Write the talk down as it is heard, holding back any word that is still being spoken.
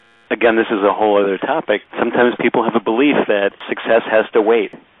again, this is a whole other topic. Sometimes people have a belief that success has to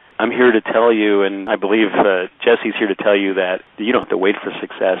wait. I'm here to tell you, and I believe Jesse's here to tell you that you don't have to wait for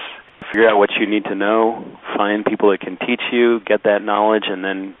success. Figure out what you need to know, find people that can teach you, get that knowledge, and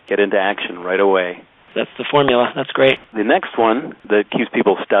then get into action right away. That's the formula. That's great. The next one that keeps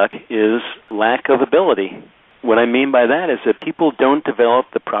people stuck is lack of ability. What I mean by that is that people don't develop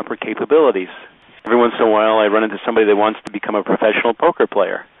the proper capabilities. Every once in a while I run into somebody that wants to become a professional poker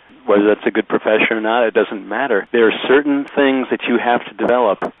player. Whether that's a good profession or not, it doesn't matter. There are certain things that you have to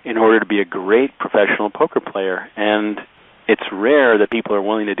develop in order to be a great professional poker player, and it's rare that people are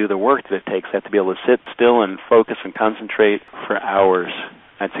willing to do the work that it takes. They have to be able to sit still and focus and concentrate for hours.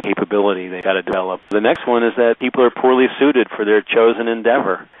 That's a capability they've got to develop. The next one is that people are poorly suited for their chosen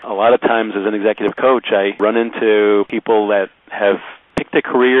endeavor. A lot of times as an executive coach, I run into people that have picked a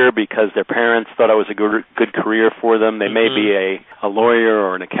career because their parents thought it was a good career for them. They may be a lawyer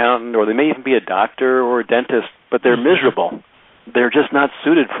or an accountant, or they may even be a doctor or a dentist, but they're miserable. They're just not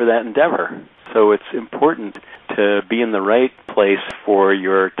suited for that endeavor. So it's important to be in the right place for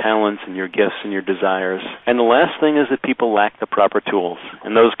your talents and your gifts and your desires. And the last thing is that people lack the proper tools.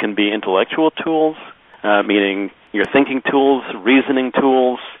 And those can be intellectual tools, meaning your thinking tools, reasoning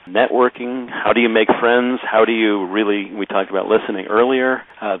tools, networking, how do you make friends, how do you really, we talked about listening earlier,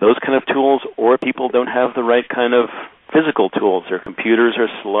 those kind of tools, or people don't have the right kind of physical tools. Their computers are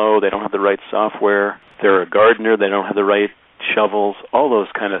slow, they don't have the right software, they're a gardener, they don't have the right shovels, all those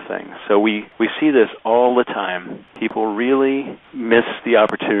kind of things. So we see this all the time. People really miss the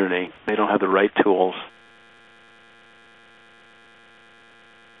opportunity. They don't have the right tools.